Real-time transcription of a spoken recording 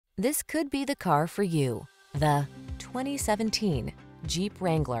This could be the car for you. The 2017 Jeep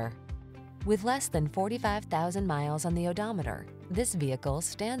Wrangler. With less than 45,000 miles on the odometer, this vehicle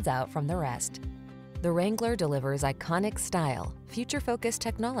stands out from the rest. The Wrangler delivers iconic style, future-focused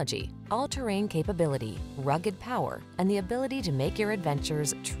technology, all-terrain capability, rugged power, and the ability to make your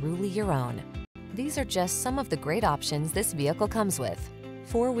adventures truly your own. These are just some of the great options this vehicle comes with: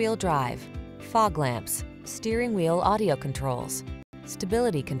 four-wheel drive, fog lamps, steering wheel audio controls,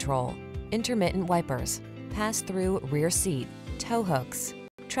 stability control, intermittent wipers, pass-through rear seat, tow hooks,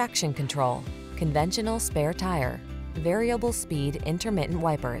 traction control, conventional spare tire, variable speed intermittent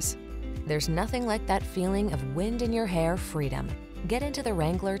wipers. There's nothing like that feeling of wind in your hair freedom. Get into the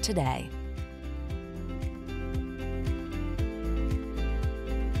Wrangler today.